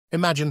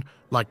Imagine,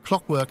 like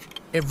clockwork,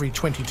 every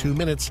 22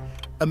 minutes,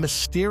 a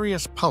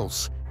mysterious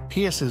pulse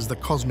pierces the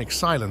cosmic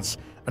silence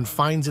and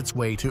finds its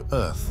way to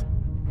Earth.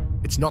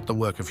 It's not the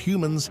work of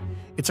humans,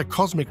 it's a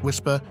cosmic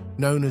whisper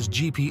known as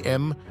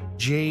GPM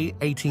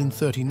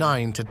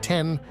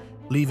J1839-10,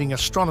 leaving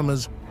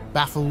astronomers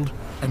baffled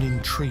and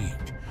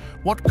intrigued.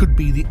 What could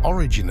be the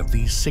origin of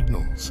these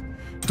signals?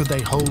 Could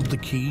they hold the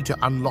key to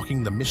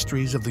unlocking the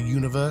mysteries of the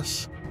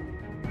universe?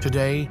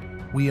 Today,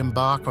 we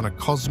embark on a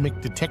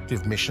cosmic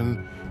detective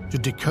mission to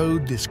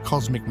decode this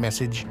cosmic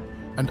message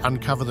and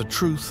uncover the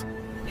truth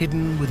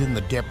hidden within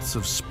the depths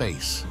of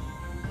space.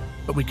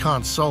 But we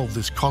can't solve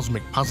this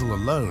cosmic puzzle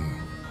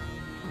alone.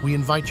 We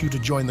invite you to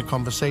join the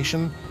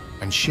conversation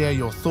and share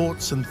your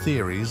thoughts and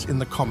theories in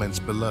the comments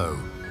below.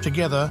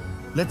 Together,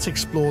 let's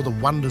explore the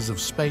wonders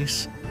of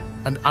space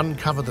and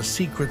uncover the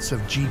secrets of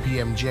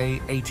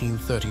GPMJ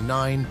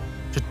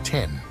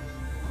 1839-10.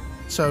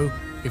 So,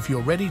 if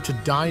you're ready to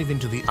dive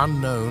into the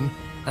unknown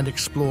and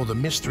explore the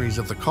mysteries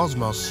of the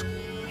cosmos,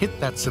 hit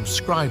that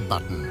subscribe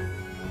button.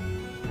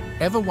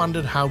 Ever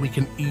wondered how we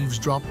can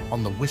eavesdrop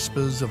on the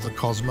whispers of the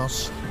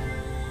cosmos?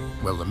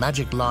 Well, the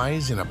magic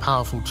lies in a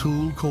powerful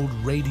tool called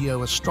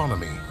radio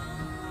astronomy.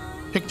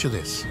 Picture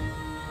this.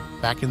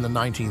 Back in the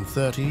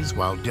 1930s,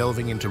 while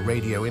delving into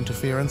radio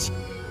interference,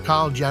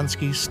 Carl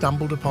Jansky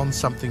stumbled upon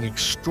something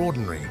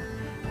extraordinary,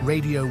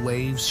 radio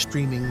waves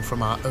streaming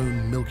from our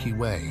own Milky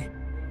Way.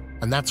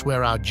 And that's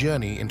where our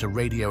journey into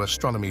radio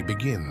astronomy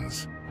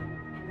begins.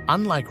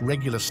 Unlike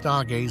regular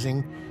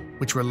stargazing,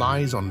 which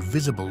relies on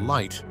visible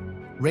light,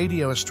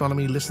 radio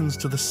astronomy listens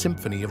to the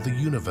symphony of the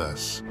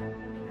universe.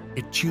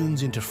 It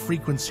tunes into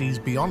frequencies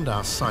beyond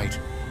our sight,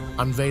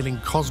 unveiling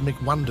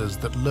cosmic wonders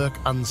that lurk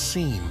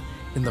unseen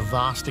in the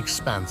vast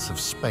expanse of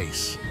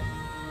space.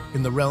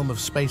 In the realm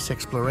of space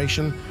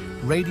exploration,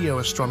 radio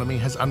astronomy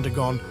has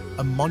undergone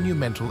a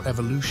monumental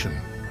evolution.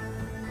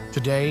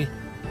 Today,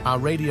 our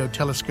radio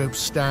telescopes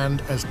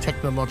stand as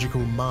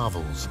technological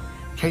marvels,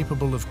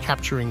 capable of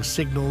capturing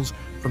signals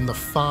from the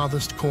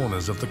farthest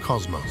corners of the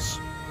cosmos.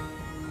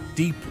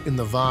 Deep in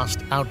the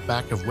vast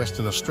outback of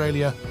Western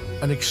Australia,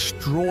 an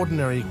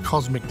extraordinary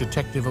cosmic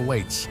detective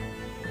awaits,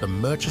 the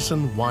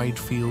Murchison Wide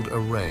Field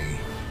Array.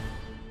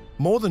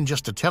 More than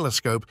just a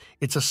telescope,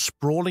 it's a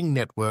sprawling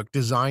network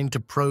designed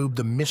to probe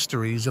the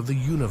mysteries of the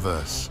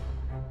universe.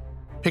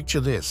 Picture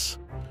this.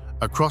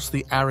 Across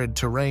the arid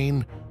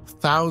terrain,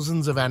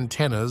 thousands of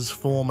antennas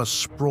form a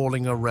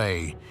sprawling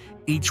array,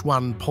 each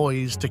one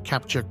poised to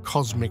capture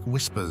cosmic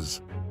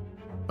whispers.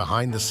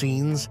 Behind the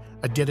scenes,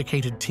 a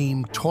dedicated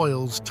team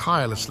toils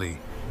tirelessly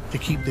to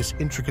keep this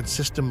intricate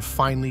system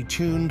finely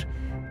tuned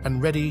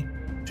and ready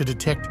to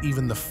detect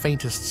even the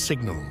faintest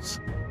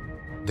signals.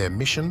 Their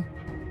mission?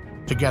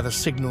 To gather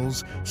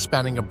signals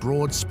spanning a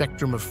broad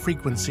spectrum of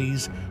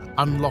frequencies,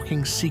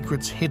 unlocking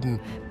secrets hidden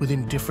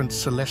within different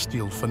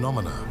celestial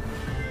phenomena.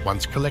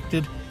 Once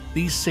collected,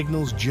 these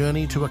signals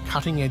journey to a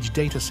cutting-edge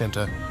data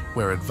center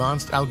where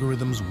advanced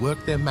algorithms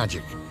work their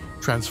magic,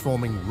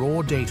 transforming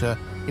raw data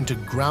into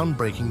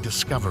groundbreaking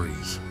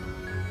discoveries.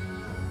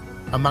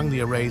 Among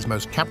the array's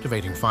most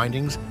captivating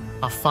findings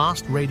are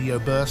fast radio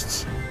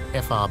bursts,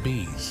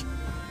 FRBs.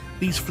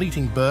 These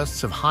fleeting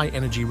bursts of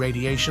high-energy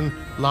radiation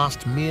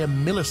last mere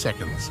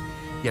milliseconds,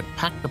 yet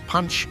pack the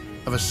punch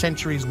of a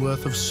century's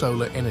worth of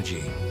solar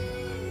energy.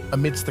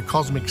 Amidst the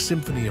cosmic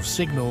symphony of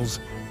signals,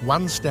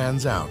 one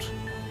stands out: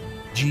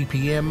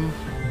 GPM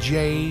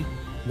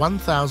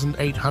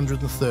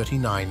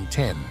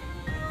J1839-10.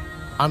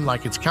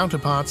 Unlike its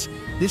counterparts,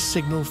 this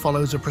signal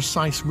follows a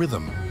precise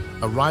rhythm,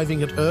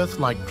 arriving at Earth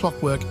like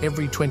clockwork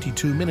every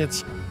 22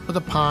 minutes for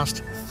the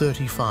past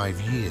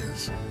 35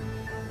 years.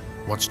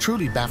 What's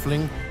truly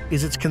baffling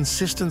is its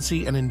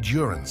consistency and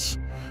endurance.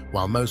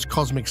 While most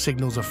cosmic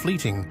signals are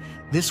fleeting,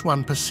 this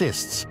one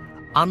persists,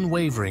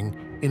 unwavering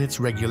in its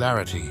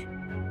regularity.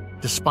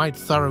 Despite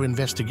thorough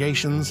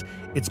investigations,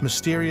 its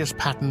mysterious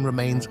pattern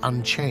remains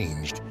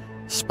unchanged,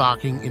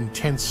 sparking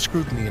intense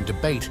scrutiny and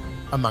debate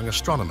among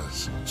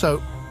astronomers.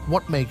 So,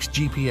 what makes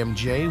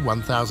GPMJ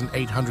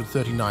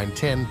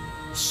 1839-10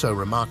 so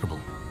remarkable?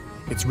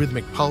 Its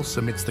rhythmic pulse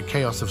amidst the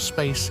chaos of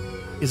space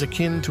is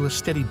akin to a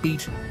steady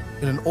beat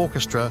in an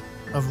orchestra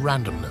of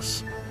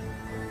randomness.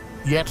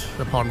 Yet,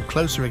 upon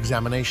closer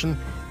examination,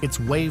 its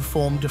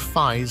waveform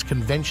defies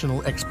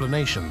conventional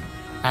explanation,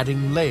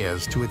 adding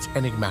layers to its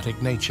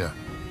enigmatic nature.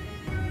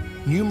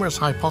 Numerous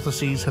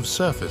hypotheses have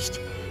surfaced,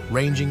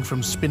 ranging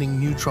from spinning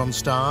neutron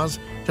stars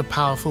to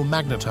powerful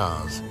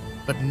magnetars,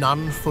 but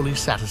none fully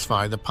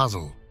satisfy the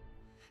puzzle.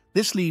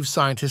 This leaves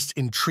scientists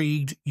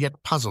intrigued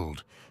yet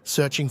puzzled,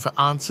 searching for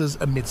answers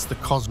amidst the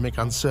cosmic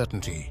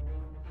uncertainty.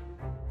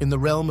 In the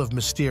realm of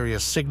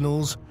mysterious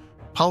signals,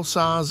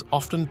 pulsars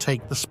often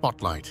take the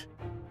spotlight.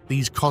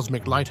 These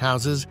cosmic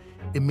lighthouses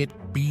emit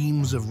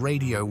beams of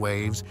radio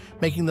waves,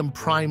 making them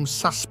prime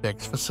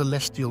suspects for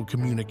celestial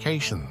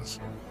communications.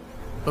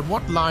 But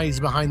what lies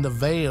behind the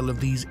veil of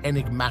these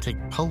enigmatic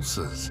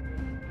pulsars?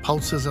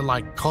 Pulsars are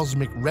like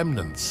cosmic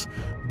remnants,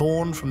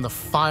 born from the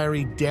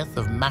fiery death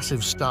of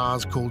massive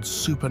stars called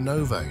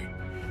supernovae.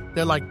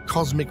 They're like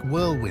cosmic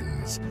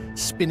whirlwinds,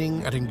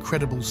 spinning at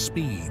incredible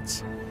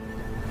speeds.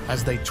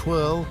 As they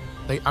twirl,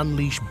 they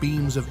unleash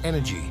beams of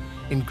energy,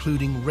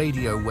 including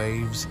radio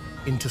waves,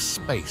 into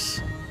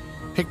space.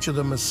 Picture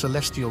them as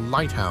celestial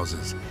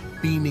lighthouses,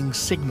 beaming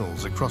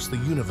signals across the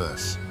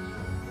universe.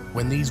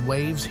 When these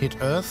waves hit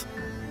Earth,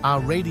 our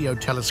radio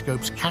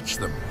telescopes catch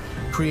them,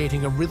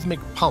 creating a rhythmic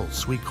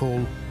pulse we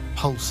call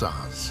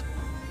pulsars.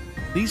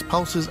 These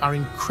pulses are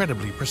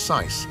incredibly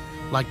precise,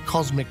 like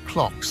cosmic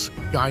clocks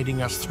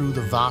guiding us through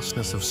the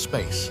vastness of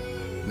space.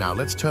 Now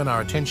let's turn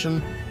our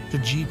attention to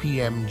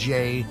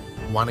GPM-J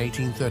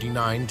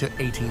 1839 to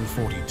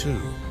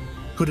 1842.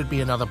 Could it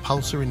be another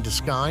pulsar in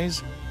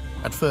disguise?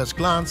 At first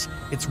glance,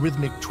 its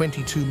rhythmic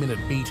 22-minute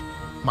beat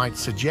might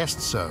suggest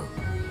so,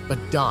 but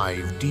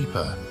dive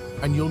deeper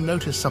and you'll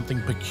notice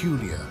something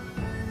peculiar.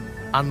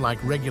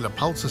 Unlike regular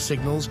pulsar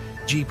signals,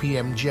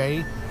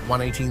 GPM-J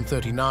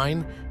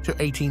 1839 to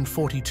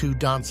 1842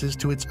 dances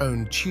to its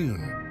own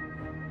tune.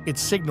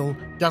 Its signal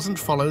doesn't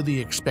follow the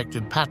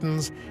expected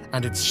patterns,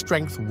 and its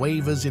strength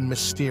wavers in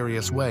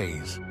mysterious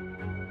ways.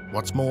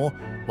 What's more,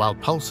 while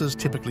pulsars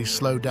typically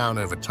slow down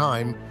over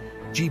time,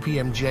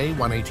 GPM-J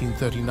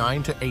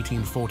 1839 to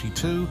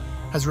 1842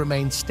 has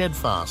remained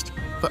steadfast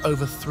for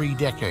over 3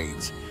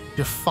 decades,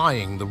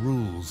 defying the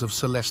rules of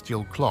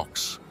celestial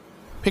clocks.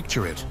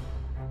 Picture it,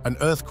 an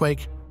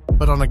earthquake,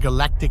 but on a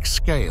galactic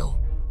scale.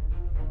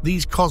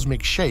 These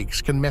cosmic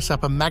shakes can mess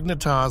up a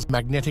magnetar's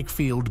magnetic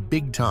field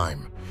big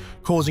time,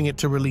 causing it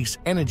to release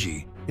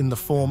energy in the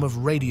form of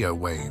radio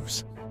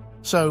waves.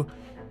 So,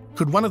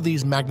 could one of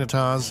these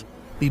magnetars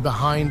be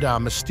behind our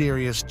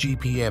mysterious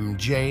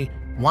GPM-J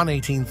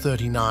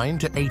 1839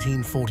 to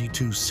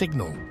 1842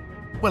 signal?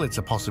 Well, it's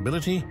a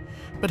possibility,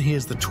 but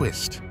here's the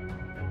twist.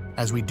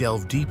 As we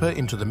delve deeper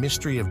into the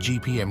mystery of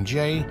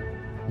GPM-J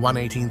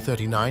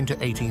 1839 to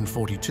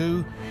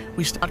 1842,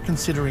 we start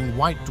considering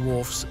white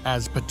dwarfs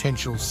as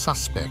potential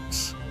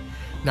suspects.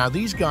 Now,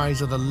 these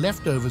guys are the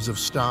leftovers of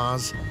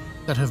stars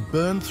that have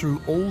burned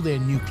through all their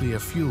nuclear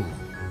fuel.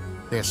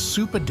 They're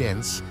super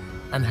dense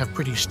and have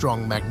pretty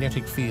strong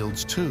magnetic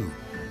fields too,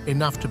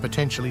 enough to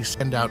potentially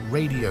send out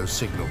radio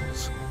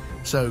signals.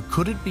 So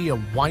could it be a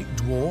white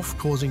dwarf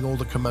causing all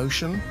the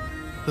commotion?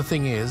 The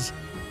thing is,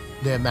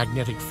 their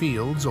magnetic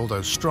fields,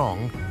 although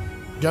strong,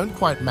 don't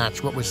quite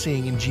match what we're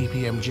seeing in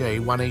GPM-J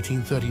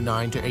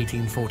 1839 to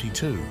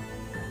 1842.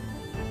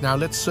 Now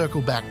let's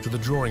circle back to the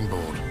drawing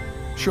board.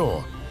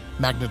 Sure,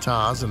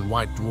 magnetars and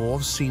white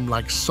dwarfs seem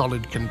like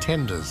solid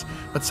contenders,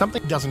 but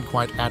something doesn't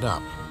quite add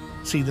up.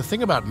 See, the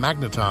thing about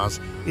magnetars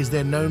is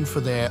they're known for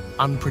their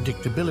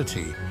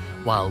unpredictability,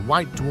 while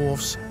white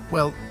dwarfs,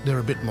 well, they're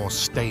a bit more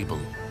stable.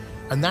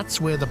 And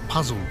that's where the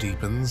puzzle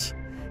deepens,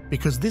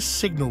 because this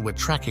signal we're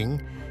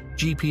tracking,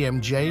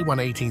 GPM-J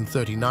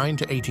 1839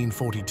 to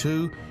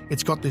 1842,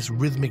 it's got this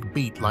rhythmic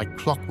beat like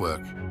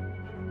clockwork.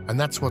 And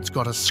that's what's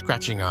got us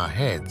scratching our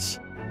heads.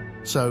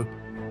 So,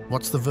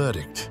 what's the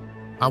verdict?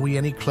 Are we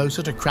any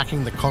closer to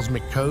cracking the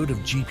cosmic code of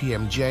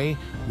GPM-J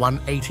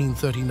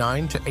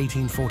 1839 to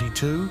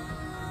 1842?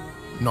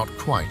 Not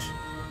quite.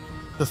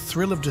 The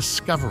thrill of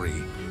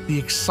discovery, the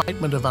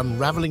excitement of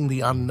unraveling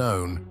the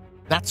unknown,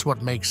 that's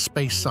what makes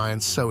space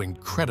science so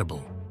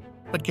incredible.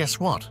 But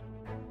guess what?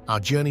 Our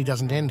journey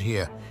doesn't end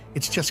here.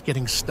 It's just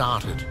getting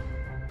started.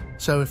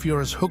 So if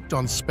you're as hooked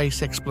on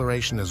space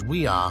exploration as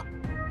we are,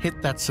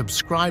 hit that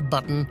subscribe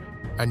button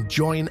and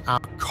join our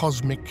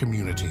cosmic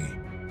community.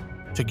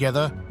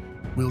 Together,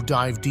 we'll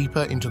dive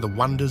deeper into the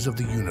wonders of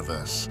the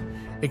universe,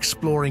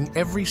 exploring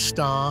every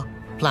star,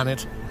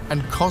 planet,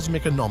 and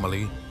cosmic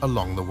anomaly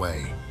along the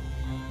way.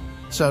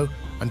 So,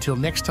 until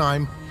next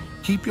time,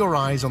 keep your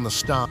eyes on the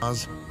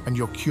stars and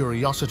your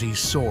curiosity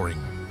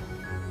soaring.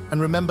 And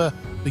remember,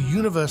 the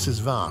universe is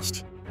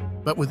vast,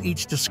 but with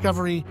each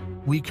discovery,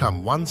 we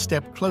come one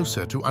step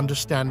closer to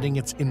understanding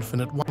its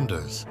infinite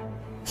wonders.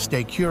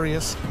 Stay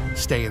curious,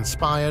 stay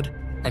inspired,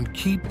 and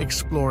keep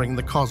exploring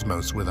the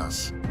cosmos with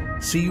us.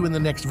 See you in the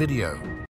next video.